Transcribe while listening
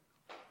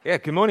Yeah,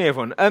 good morning,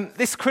 everyone.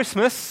 This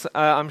Christmas,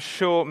 I'm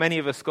sure many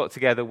of us got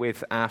together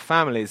with our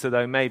families,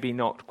 although maybe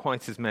not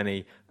quite as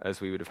many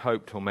as we would have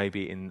hoped, or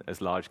maybe in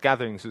as large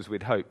gatherings as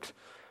we'd hoped.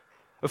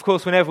 Of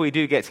course, whenever we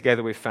do get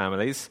together with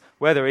families,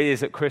 whether it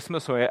is at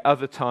Christmas or at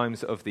other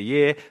times of the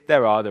year,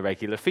 there are the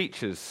regular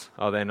features,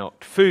 are there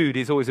not? Food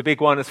is always a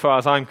big one as far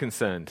as I'm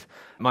concerned.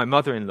 My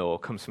mother-in-law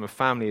comes from a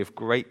family of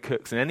great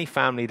cooks, and any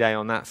family day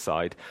on that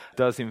side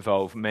does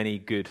involve many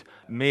good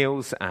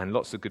meals and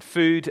lots of good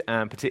food,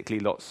 and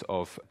particularly lots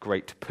of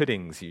great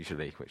puddings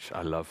usually, which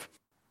I love.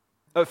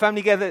 At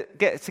family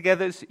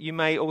get-togethers, you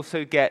may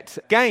also get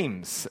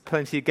games,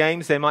 plenty of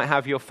games. They might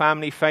have your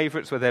family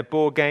favourites, whether they're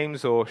board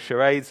games or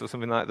charades or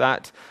something like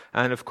that.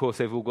 And of course,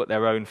 they've all got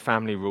their own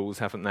family rules,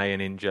 haven't they,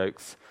 and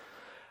in-jokes.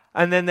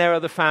 And then there are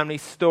the family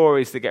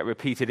stories that get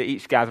repeated at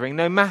each gathering,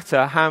 no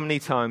matter how many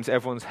times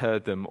everyone's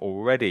heard them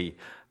already,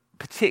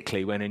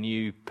 particularly when a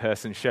new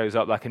person shows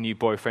up, like a new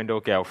boyfriend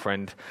or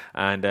girlfriend,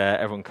 and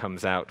everyone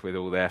comes out with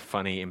all their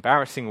funny,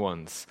 embarrassing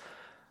ones.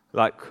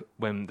 Like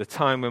the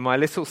time when my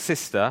little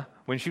sister,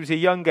 when she was a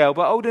young girl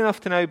but old enough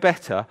to know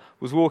better,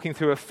 was walking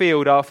through a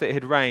field after it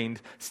had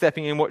rained,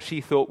 stepping in what she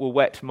thought were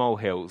wet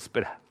molehills,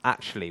 but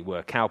actually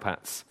were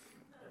cowpats.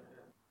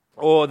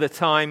 Or the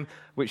time,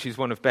 which is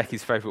one of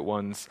Becky's favourite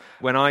ones,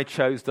 when I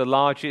chose the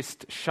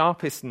largest,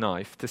 sharpest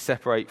knife to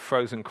separate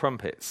frozen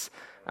crumpets,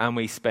 and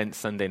we spent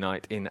Sunday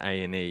night in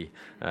A&E,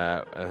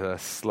 a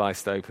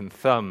sliced open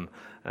thumb.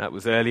 That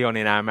was early on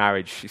in our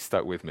marriage. She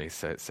stuck with me,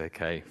 so it's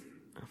okay.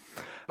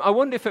 I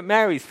wonder if at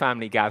Mary's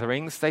family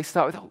gatherings, they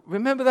start with,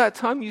 remember that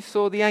time you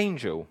saw the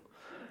angel?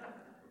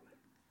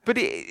 But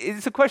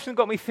it's a question that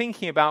got me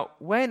thinking about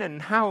when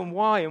and how and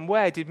why and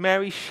where did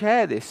Mary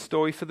share this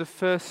story for the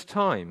first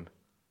time?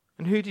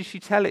 And who did she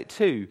tell it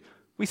to?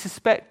 We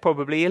suspect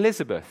probably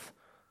Elizabeth.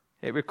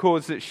 It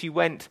records that she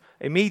went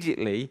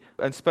immediately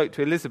and spoke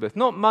to Elizabeth,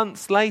 not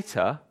months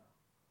later,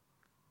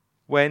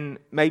 when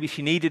maybe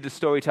she needed a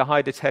story to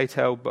hide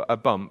a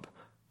bump,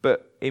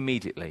 but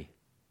immediately.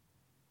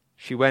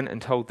 She went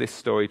and told this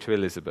story to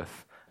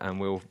Elizabeth, and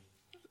we'll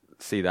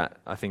see that,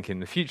 I think, in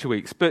the future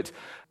weeks. But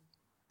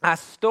our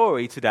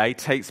story today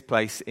takes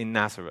place in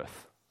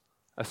Nazareth,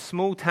 a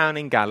small town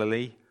in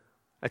Galilee,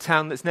 a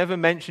town that's never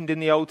mentioned in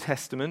the Old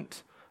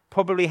Testament,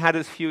 probably had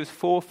as few as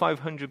 400 or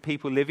 500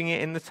 people living in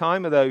it in the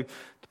time, although it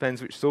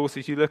depends which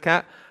sources you look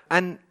at,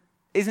 and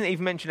isn't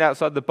even mentioned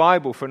outside the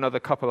Bible for another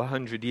couple of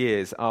hundred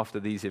years after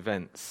these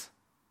events.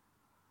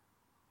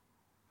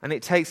 And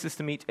it takes us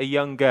to meet a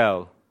young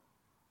girl,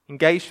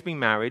 engaged to be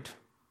married.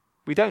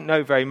 We don't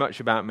know very much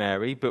about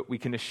Mary, but we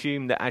can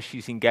assume that as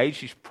she's engaged,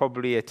 she's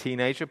probably a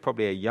teenager,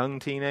 probably a young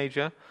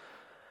teenager.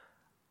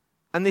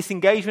 And this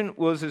engagement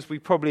was, as we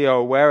probably are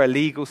aware, a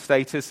legal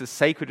status as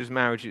sacred as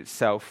marriage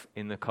itself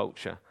in the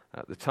culture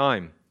at the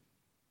time.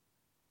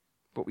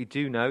 What we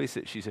do know is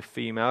that she's a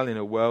female in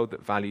a world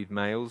that valued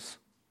males.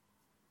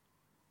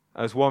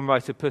 As one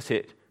writer put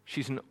it,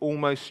 she's an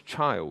almost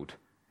child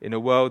in a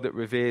world that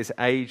reveres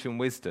age and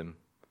wisdom,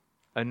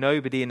 a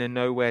nobody in a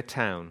nowhere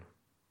town.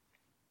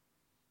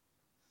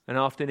 And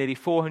after nearly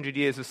 400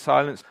 years of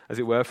silence, as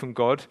it were, from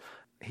God,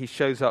 he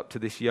shows up to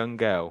this young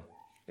girl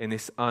in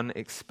this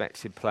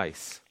unexpected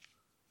place.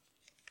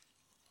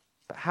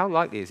 But how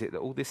likely is it that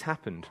all this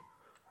happened?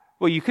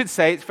 Well, you could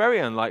say it's very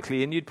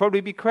unlikely, and you'd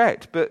probably be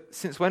correct, but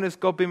since when has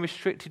God been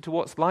restricted to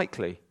what's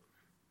likely?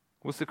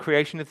 Was the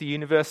creation of the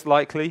universe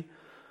likely?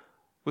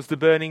 Was the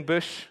burning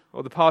bush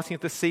or the parting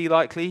of the sea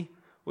likely?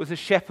 Was a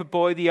shepherd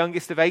boy, the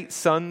youngest of 8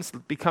 sons,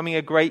 becoming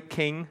a great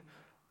king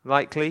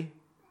likely?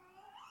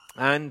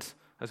 And,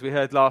 as we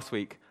heard last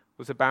week,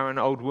 was a barren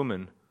old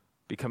woman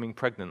becoming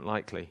pregnant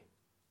likely?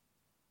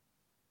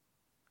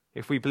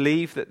 If we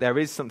believe that there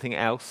is something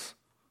else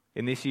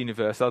in this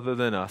universe other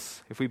than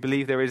us, if we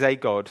believe there is a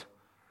God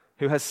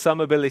who has some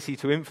ability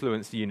to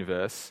influence the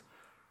universe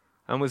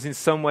and was in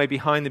some way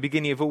behind the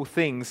beginning of all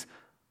things,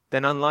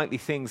 then unlikely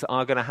things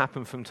are going to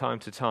happen from time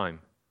to time.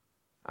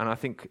 And I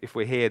think if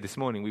we're here this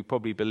morning, we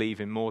probably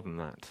believe in more than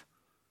that.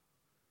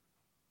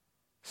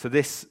 So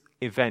this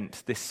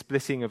event, this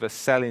splitting of a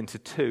cell into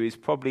two, is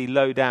probably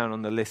low down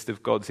on the list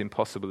of God's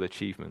impossible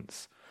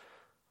achievements.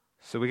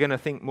 So we're going to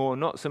think more,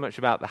 not so much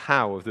about the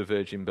how of the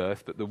virgin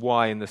birth, but the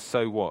why and the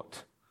so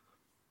what.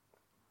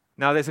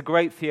 Now, there's a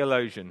great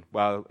theologian,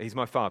 well, he's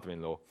my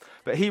father-in-law,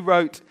 but he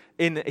wrote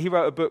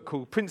a book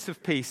called Prince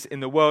of Peace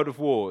in the World of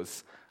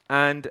Wars,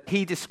 and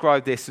he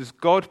described this as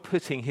God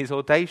putting his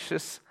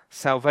audacious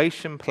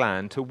salvation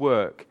plan to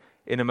work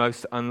in a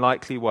most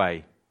unlikely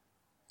way.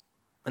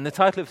 And the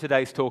title of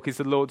today's talk is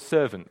The Lord's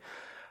Servant.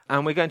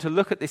 And we're going to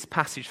look at this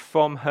passage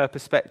from her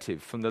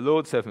perspective, from the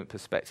Lord's servant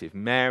perspective,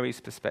 Mary's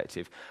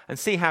perspective, and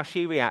see how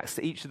she reacts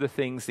to each of the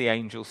things the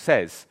angel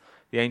says.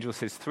 The angel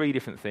says 3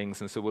 different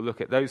things, and so we'll look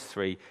at those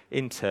 3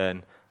 in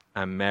turn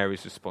and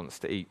Mary's response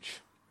to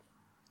each.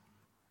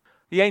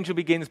 The angel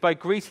begins by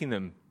greeting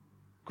them.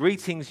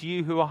 Greetings,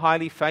 you who are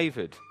highly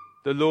favored.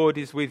 The Lord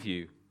is with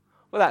you.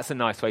 Well, that's a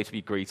nice way to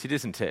be greeted,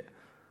 isn't it?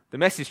 The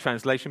Message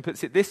translation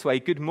puts it this way: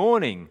 good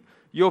morning.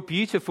 You're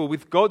beautiful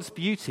with God's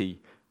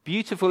beauty.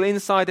 Beautiful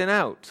inside and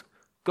out.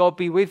 God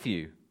be with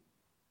you.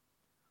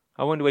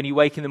 I wonder when you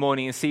wake in the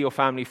morning and see your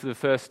family for the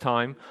first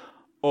time,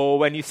 or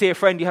when you see a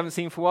friend you haven't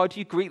seen for a while, do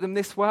you greet them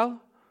this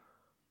well?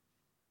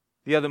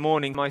 The other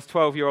morning, my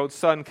 12-year-old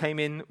son came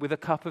in with a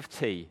cup of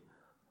tea.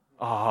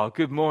 "Oh,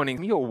 good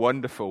morning. You're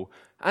wonderful.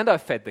 And I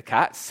fed the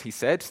cats," he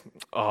said.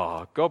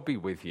 "Oh, God be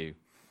with you."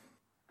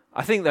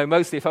 I think, though,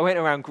 mostly if I went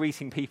around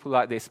greeting people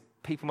like this,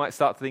 people might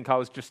start to think I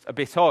was just a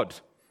bit odd.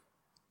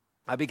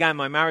 I began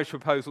my marriage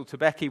proposal to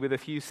Becky with a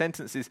few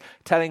sentences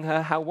telling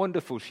her how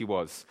wonderful she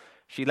was.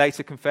 She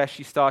later confessed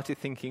she started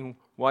thinking,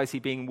 why is he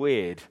being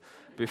weird?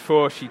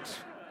 Before she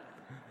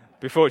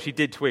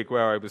did twig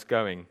where I was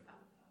going.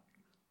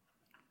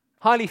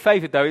 Highly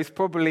favoured, though, is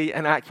probably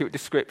an accurate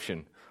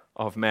description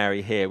of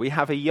Mary here. We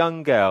have a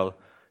young girl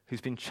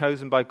who's been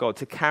chosen by God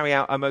to carry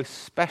out a most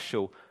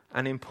special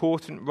and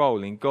important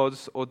role in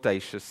God's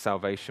audacious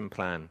salvation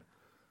plan.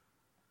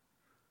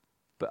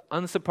 But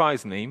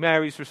unsurprisingly,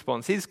 Mary's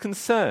response is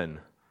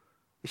concern.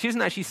 She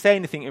doesn't actually say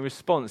anything in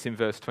response in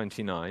verse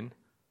 29,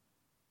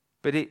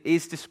 but it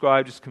is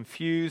described as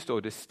confused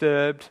or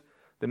disturbed.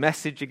 The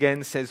message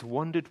again says,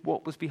 wondered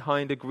what was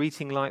behind a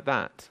greeting like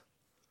that.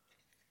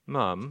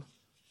 Mum,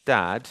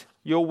 Dad,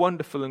 you're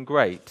wonderful and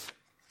great.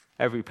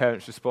 Every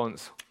parent's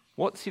response,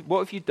 what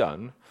have you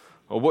done?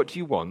 Or what do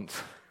you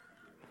want?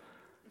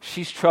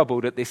 She's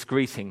troubled at this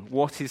greeting.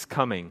 What is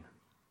coming?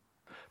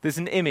 There's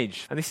an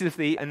image, and this is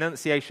the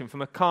Annunciation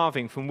from a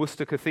carving from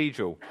Worcester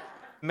Cathedral.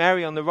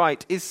 Mary on the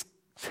right is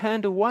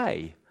turned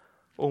away,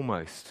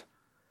 almost.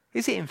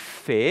 Is it in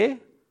fear,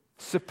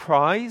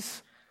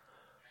 surprise,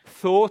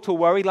 thought or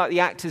worry, like the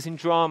actors in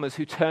dramas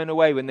who turn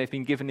away when they've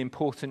been given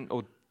important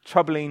or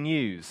troubling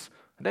news?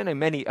 I don't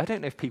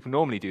know if people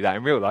normally do that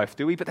in real life,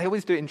 do we? But they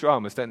always do it in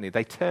dramas, don't they?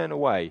 They turn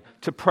away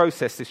to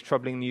process this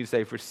troubling news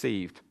they've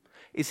received.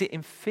 Is it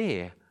in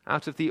fear,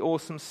 out of the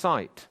awesome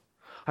sight?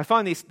 I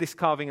find this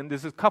carving, and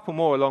there's a couple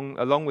more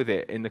along with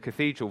it in the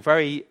cathedral,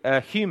 very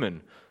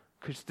human.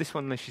 Because this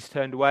one, she's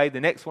turned away. The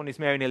next one is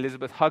Mary and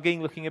Elizabeth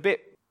hugging, looking a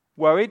bit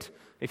worried,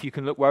 if you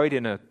can look worried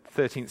in a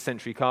 13th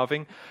century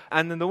carving.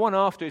 And then the one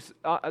after is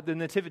the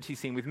nativity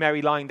scene with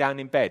Mary lying down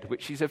in bed,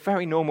 which is a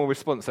very normal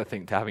response, I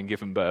think, to having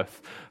given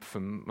birth,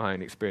 from my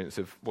own experience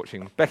of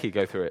watching Becky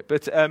go through it.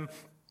 But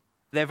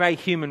they're very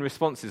human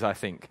responses, I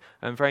think,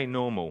 and very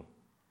normal.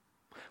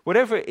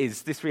 Whatever it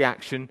is, this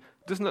reaction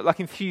doesn't look like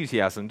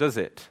enthusiasm, does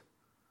it?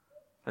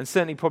 And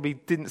certainly probably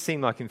didn't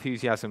seem like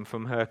enthusiasm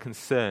from her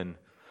concern.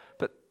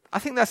 But I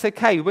think that's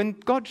okay. When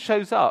God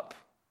shows up,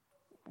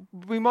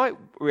 we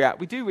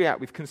do react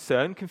with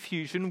concern,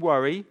 confusion,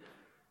 worry.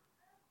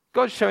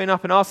 God showing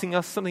up and asking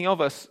us something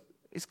of us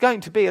is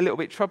going to be a little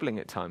bit troubling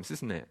at times,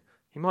 isn't it?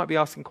 He might be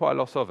asking quite a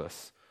lot of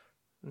us.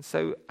 And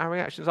so our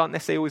reactions aren't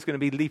necessarily always going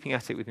to be leaping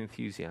at it with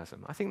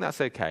enthusiasm. I think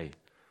that's okay.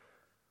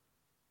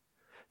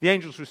 The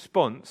angel's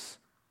response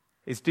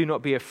is, do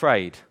not be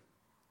afraid.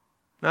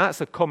 Now that's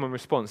a common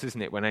response,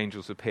 isn't it, when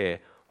angels appear?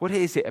 What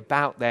is it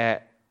about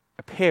their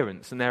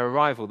appearance and their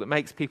arrival that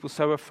makes people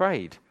so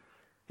afraid?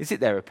 Is it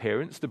their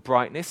appearance, the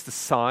brightness, the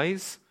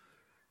size?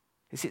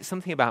 Is it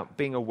something about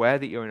being aware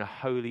that you're in a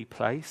holy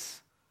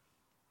place,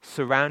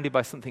 surrounded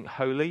by something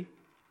holy?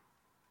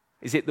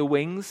 Is it the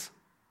wings?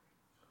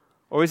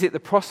 Or is it the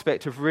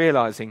prospect of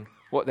realizing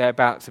what they're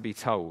about to be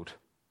told?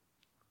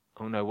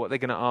 Oh no, what they're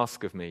going to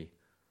ask of me.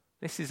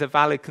 This is a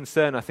valid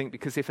concern, I think,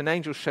 because if an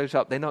angel shows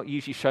up, they're not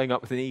usually showing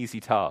up with an easy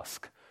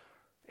task.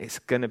 It's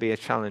going to be a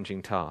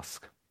challenging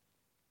task.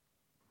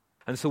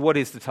 And so what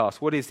is the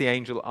task? What is the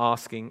angel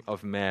asking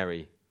of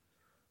Mary?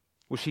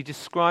 Well, she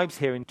describes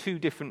here in two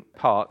different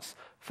parts.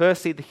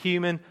 Firstly, the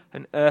human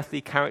and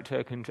earthly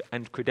character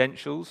and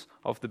credentials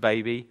of the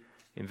baby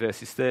in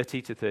verses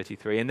 30 to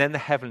 33, and then the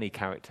heavenly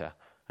character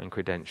and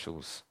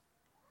credentials.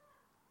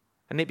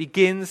 And it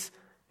begins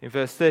in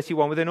verse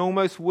 31 with an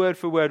almost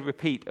word-for-word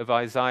repeat of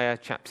Isaiah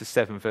chapter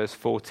 7, verse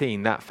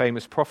 14, that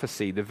famous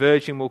prophecy, the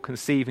virgin will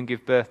conceive and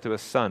give birth to a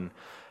son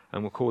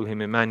and will call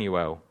him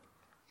Emmanuel.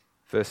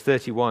 Verse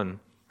 31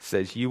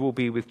 says, you will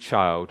be with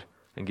child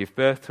and give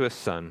birth to a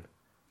son,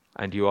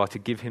 and you are to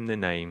give him the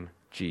name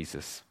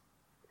Jesus.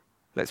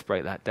 Let's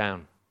break that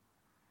down.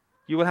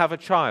 You will have a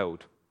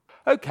child.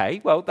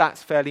 Okay, well,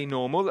 that's fairly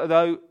normal,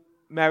 although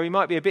Mary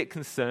might be a bit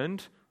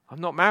concerned.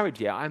 I'm not married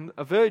yet. I'm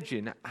a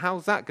virgin.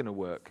 How's that going to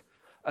work?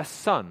 A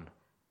son.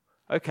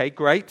 Okay,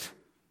 great.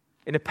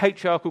 In a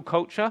patriarchal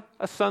culture,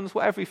 a son's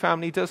what every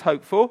family does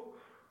hope for.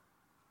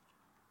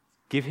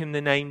 Give him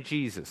the name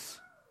Jesus.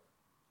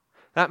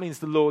 That means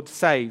the Lord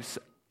saves,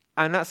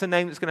 and that's a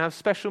name that's going to have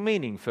special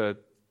meaning for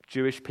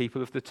Jewish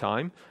people of the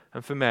time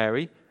and for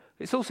Mary.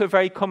 It's also a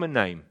very common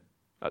name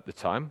at the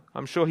time.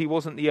 I'm sure he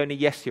wasn't the only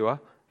Yeshua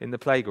in the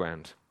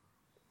playground.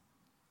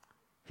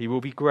 He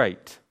will be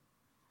great.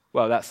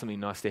 Well, that's something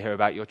nice to hear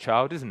about your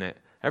child, isn't it?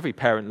 Every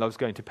parent loves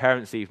going to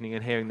parents' evening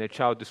and hearing their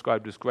child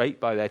described as great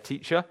by their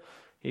teacher,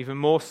 even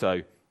more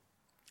so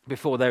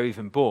before they're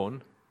even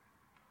born.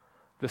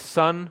 The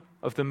Son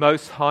of the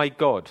Most High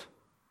God.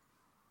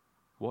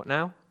 What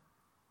now?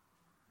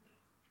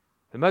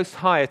 The Most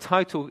High, a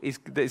title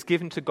that is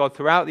given to God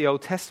throughout the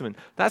Old Testament.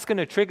 That's going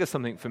to trigger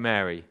something for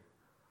Mary.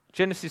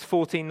 Genesis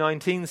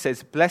 14:19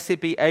 says, "Blessed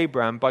be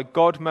Abraham by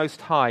God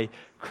Most High,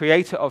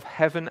 creator of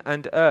heaven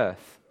and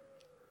earth."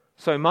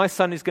 So my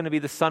son is going to be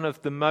the son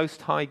of the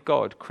Most High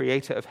God,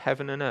 creator of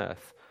heaven and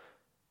earth.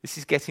 This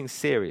is getting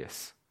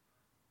serious.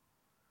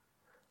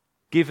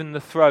 Given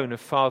the throne of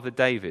Father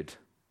David.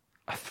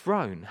 A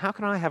throne? How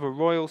can I have a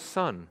royal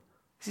son?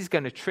 This is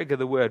going to trigger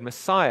the word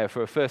Messiah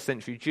for a first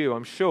century Jew,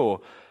 I'm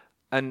sure.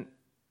 And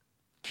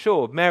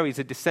sure, Mary's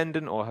a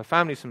descendant, or her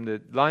family's from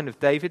the line of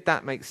David.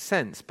 That makes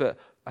sense. But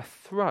a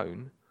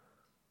throne?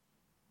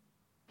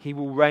 He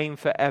will reign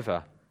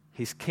forever.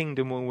 His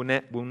kingdom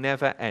will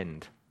never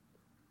end.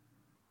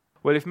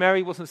 Well, if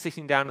Mary wasn't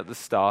sitting down at the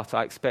start,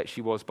 I expect she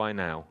was by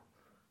now.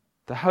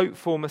 The hope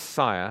for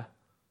Messiah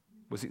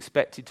was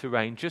expected to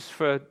reign just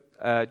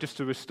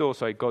to restore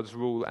God's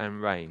rule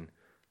and reign.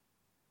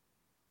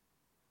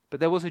 But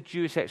there was a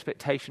Jewish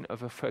expectation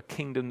of a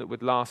kingdom that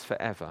would last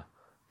forever.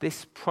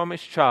 This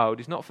promised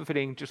child is not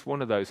fulfilling just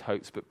one of those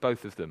hopes, but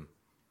both of them.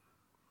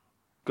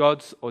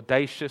 God's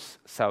audacious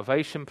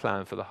salvation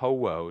plan for the whole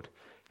world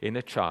in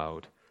a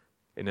child,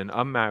 in an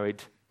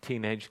unmarried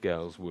teenage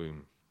girl's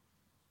womb.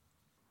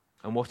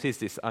 And what is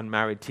this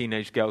unmarried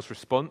teenage girl's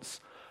response?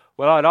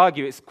 Well, I'd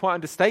argue it's quite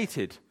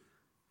understated.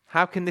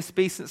 How can this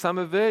be since I'm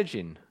a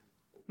virgin?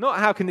 Not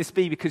how can this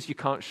be because you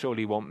can't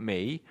surely want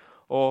me,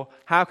 or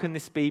how can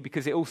this be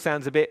because it all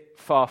sounds a bit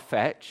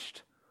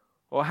far-fetched,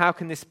 or how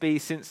can this be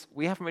since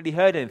we haven't really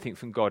heard anything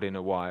from God in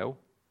a while?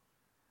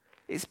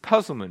 It's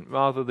puzzlement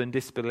rather than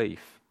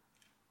disbelief.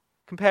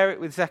 Compare it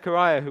with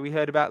Zechariah, who we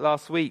heard about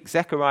last week.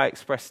 Zechariah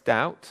expressed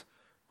doubt,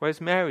 whereas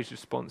Mary's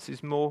response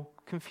is more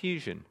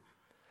confusion.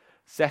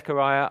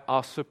 Zechariah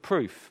asks for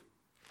proof.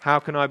 How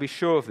can I be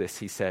sure of this,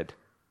 he said,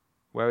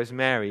 whereas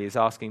Mary is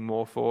asking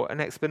more for an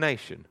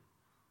explanation.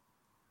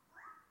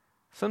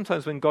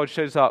 Sometimes when God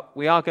shows up,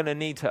 we are going to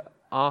need to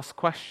ask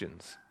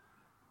questions,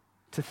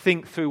 to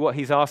think through what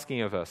he's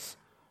asking of us,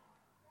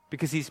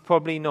 because he's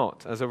probably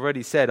not, as I've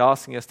already said,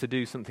 asking us to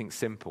do something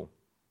simple.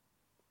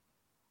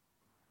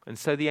 And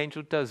so the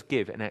angel does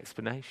give an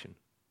explanation.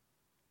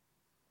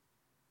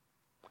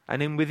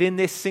 And within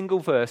this single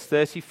verse,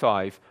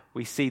 35,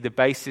 we see the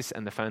basis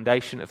and the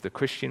foundation of the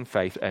Christian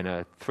faith and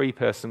a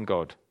three-person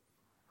God.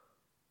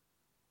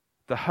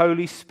 The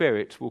Holy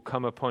Spirit will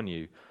come upon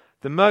you.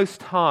 The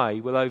Most High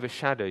will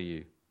overshadow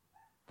you.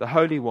 The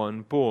Holy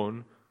One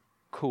born,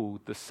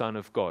 called the Son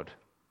of God.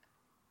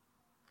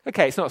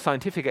 Okay, it's not a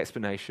scientific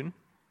explanation,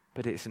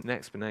 but it's an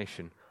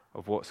explanation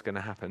of what's going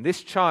to happen.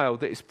 This child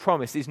that is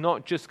promised is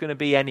not just going to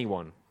be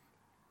anyone.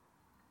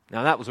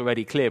 Now that was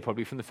already clear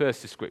probably from the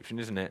first description,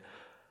 isn't it?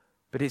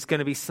 But it's going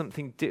to be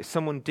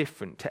someone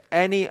different to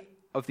any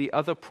of the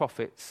other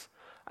prophets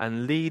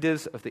and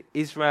leaders of the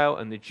Israel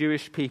and the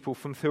Jewish people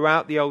from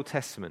throughout the Old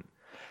Testament.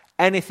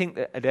 Anything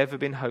that had ever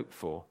been hoped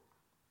for.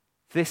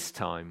 This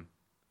time,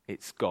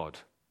 it's God.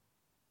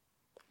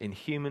 In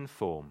human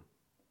form.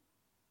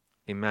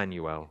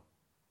 Emmanuel.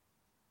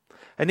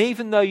 And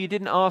even though you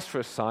didn't ask for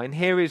a sign,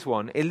 here is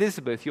one.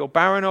 Elizabeth, your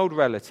barren old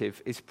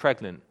relative, is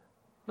pregnant.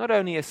 Not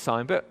only a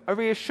sign, but a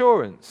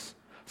reassurance.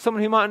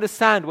 Someone who might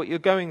understand what you're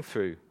going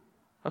through.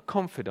 A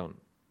confidant.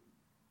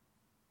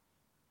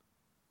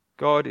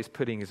 God is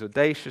putting his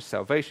audacious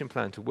salvation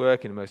plan to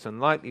work in the most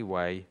unlikely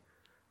way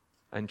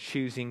and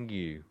choosing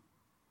you.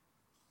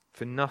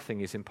 For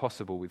nothing is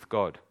impossible with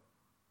God.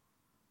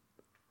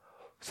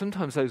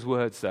 Sometimes those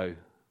words, though,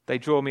 they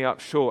draw me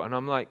up short, and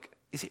I'm like,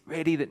 is it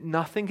really that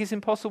nothing is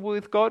impossible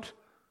with God?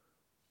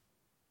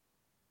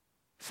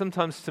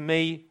 Sometimes to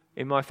me,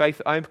 in my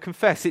faith, I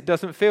confess it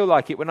doesn't feel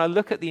like it when I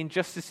look at the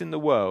injustice in the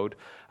world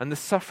and the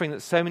suffering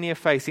that so many are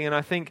facing, and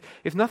I think,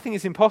 if nothing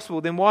is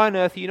impossible, then why on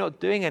earth are you not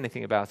doing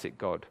anything about it,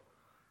 God?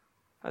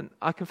 And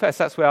I confess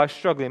that's where I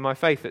struggle in my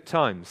faith at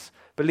times,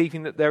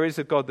 believing that there is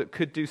a God that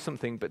could do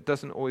something but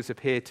doesn't always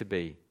appear to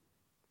be.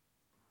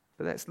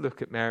 But let's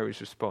look at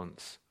Mary's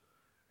response.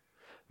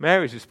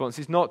 Mary's response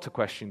is not to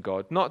question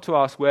God, not to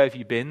ask, where have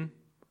you been?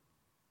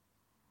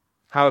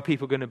 How are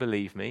people going to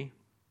believe me?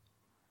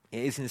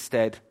 It is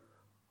instead,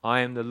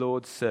 I am the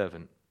Lord's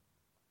servant.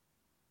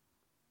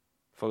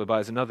 Followed by,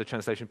 as another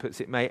translation puts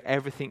it, may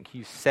everything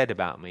you said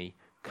about me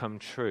come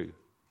true.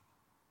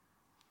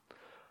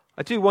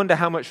 I do wonder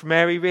how much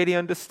Mary really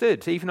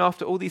understood, even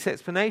after all these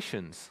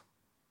explanations,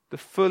 the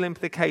full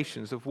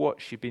implications of what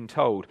she'd been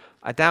told.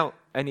 I doubt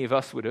any of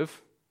us would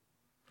have.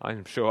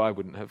 I'm sure I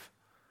wouldn't have.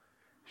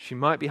 She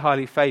might be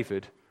highly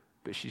favoured,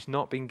 but she's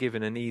not been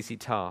given an easy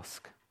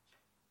task.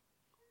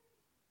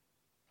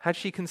 Had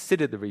she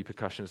considered the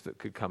repercussions that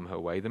could come her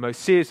way, the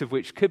most serious of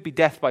which could be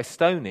death by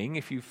stoning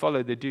if you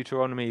follow the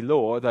Deuteronomy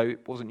law, though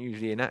it wasn't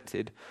usually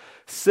enacted,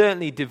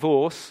 certainly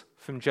divorce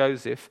from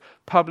Joseph,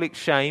 public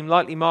shame,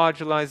 likely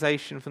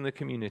marginalization from the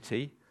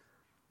community.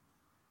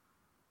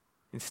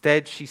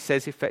 Instead, she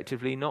says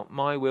effectively, not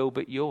my will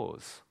but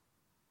yours.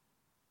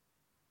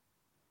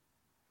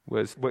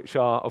 Words which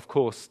are, of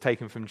course,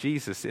 taken from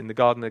Jesus in the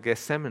Garden of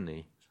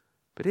Gethsemane.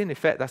 But in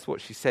effect, that's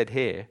what she said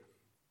here.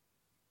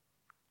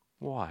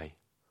 Why?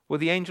 Well,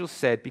 the angel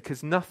said,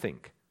 because nothing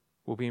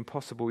will be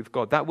impossible with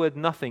God. That word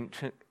nothing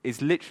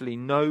is literally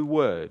no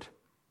word.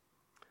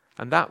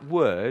 And that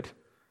word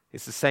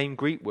is the same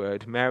Greek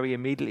word Mary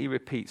immediately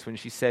repeats when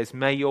she says,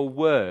 "May your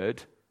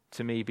word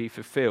to me be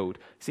fulfilled."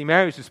 See,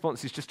 Mary's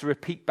response is just to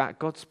repeat back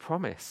God's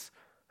promise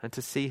and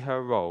to see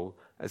her role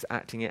as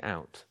acting it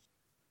out.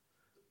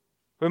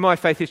 When my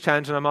faith is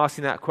challenged and I'm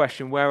asking that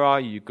question, "Where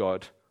are you,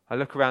 God?" I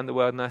look around the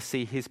world and I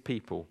see his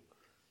people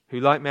who,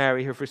 like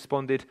Mary, have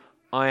responded,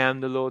 "I am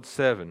the Lord's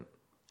servant."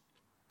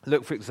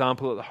 Look, for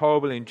example, at the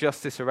horrible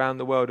injustice around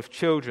the world of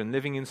children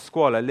living in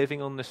squalor, living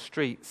on the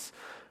streets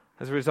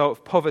as a result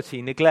of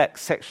poverty, neglect,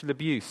 sexual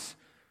abuse.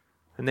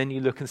 And then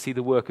you look and see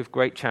the work of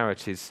great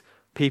charities,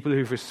 people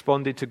who've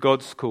responded to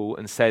God's call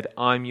and said,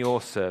 "I'm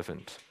your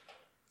servant.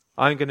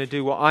 I'm going to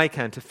do what I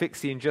can to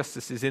fix the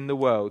injustices in the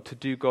world, to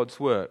do God's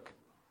work."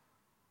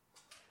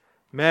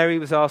 Mary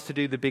was asked to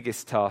do the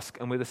biggest task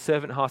and with a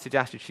servant-hearted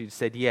attitude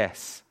said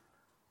yes.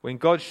 When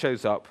God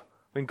shows up,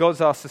 when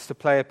God's asked us to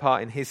play a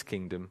part in his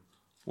kingdom,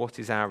 what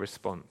is our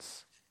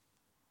response?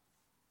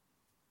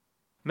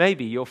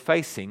 Maybe you're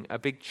facing a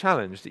big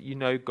challenge that you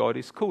know God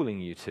is calling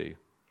you to.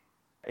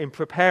 In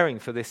preparing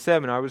for this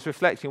sermon, I was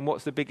reflecting on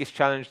what's the biggest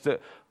challenge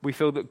that we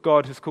feel that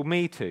God has called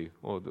me to,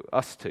 or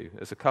us to,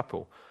 as a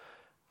couple.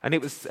 And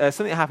it was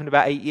something that happened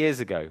about 8 years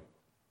ago.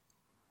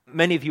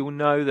 Many of you will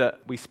know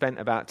that we spent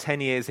about 10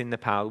 years in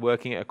Nepal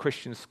working at a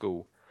Christian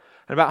school.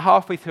 And about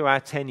halfway through our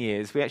 10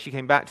 years, we actually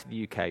came back to the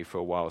UK for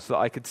a while so that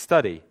I could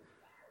study.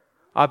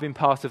 I've been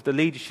part of the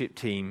leadership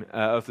team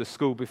of the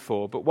school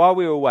before, but while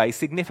we were away,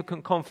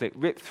 significant conflict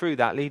ripped through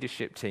that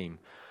leadership team.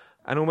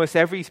 And almost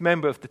every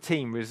member of the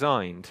team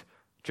resigned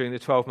during the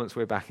 12 months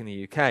we were back in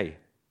the UK.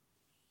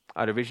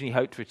 I'd originally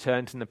hoped to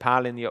return to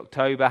Nepal in the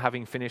October,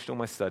 having finished all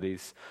my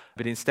studies,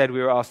 but instead we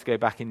were asked to go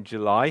back in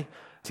July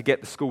to get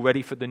the school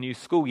ready for the new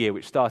school year,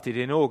 which started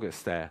in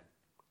August there.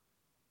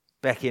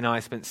 Becky and I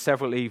spent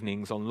several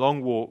evenings on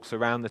long walks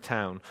around the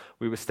town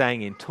we were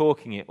staying in,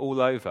 talking it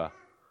all over.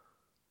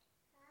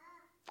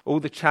 All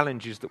the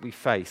challenges that we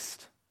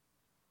faced,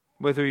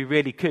 whether we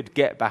really could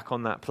get back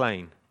on that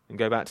plane and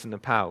go back to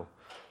Nepal.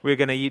 We're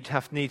going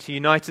to need to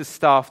unite as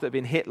staff that have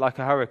been hit like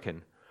a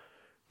hurricane,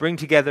 bring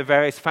together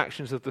various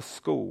factions of the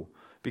school,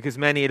 because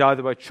many had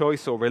either by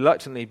choice or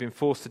reluctantly been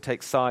forced to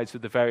take sides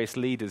with the various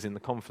leaders in the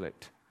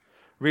conflict,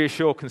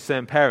 reassure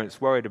concerned parents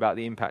worried about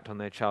the impact on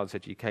their child's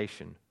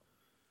education,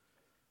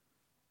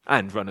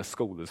 and run a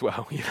school as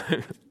well.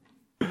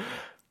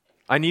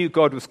 I knew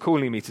God was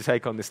calling me to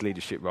take on this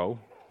leadership role,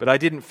 but I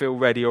didn't feel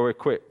ready or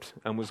equipped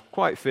and was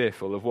quite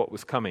fearful of what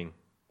was coming.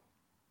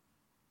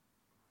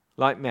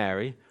 Like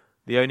Mary,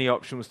 the only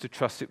option was to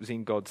trust it was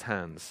in God's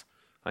hands.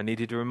 I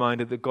needed a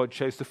reminder that God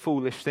chose the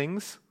foolish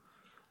things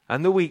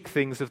and the weak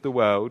things of the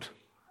world,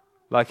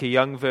 like a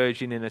young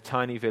virgin in a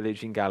tiny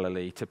village in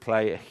Galilee, to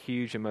play a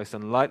huge and most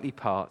unlikely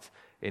part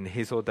in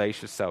his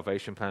audacious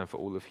salvation plan for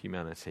all of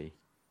humanity.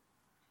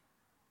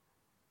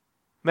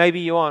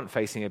 Maybe you aren't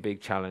facing a big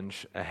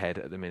challenge ahead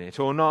at the minute,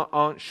 or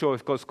aren't sure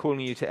if God's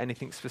calling you to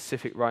anything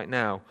specific right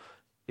now,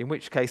 in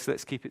which case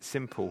let's keep it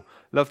simple.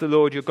 Love the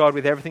Lord your God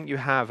with everything you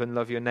have and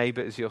love your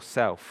neighbour as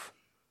yourself.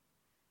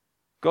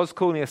 God's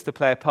calling us to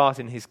play a part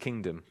in his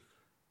kingdom.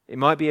 It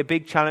might be a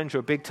big challenge or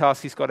a big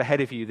task he's got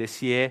ahead of you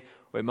this year,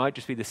 or it might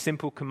just be the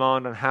simple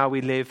command on how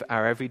we live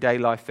our everyday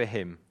life for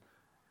him.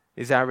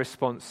 Is our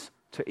response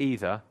to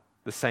either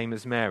the same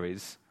as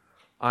Mary's,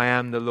 "I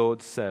am the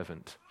Lord's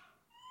servant"?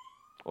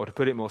 Or to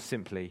put it more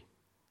simply,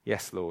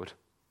 "Yes, Lord."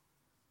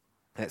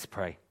 Let's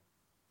pray.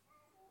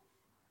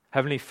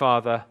 Heavenly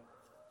Father,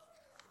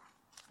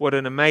 what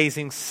an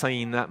amazing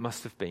scene that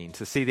must have been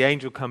to see the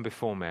angel come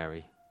before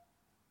Mary.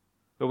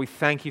 Lord, we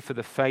thank you for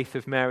the faith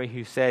of Mary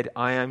who said,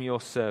 "I am your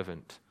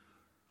servant."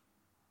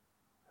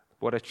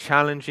 What a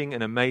challenging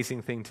and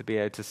amazing thing to be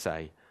able to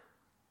say.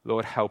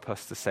 Lord, help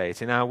us to say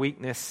it in our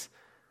weakness,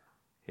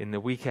 in the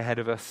week ahead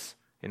of us,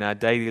 in our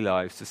daily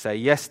lives, to say,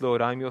 "Yes,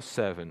 Lord, I'm your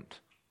servant.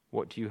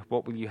 What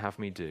will you have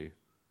me do?"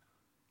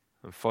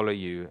 And follow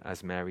you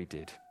as Mary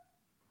did.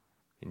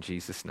 In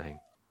Jesus' name,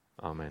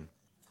 amen.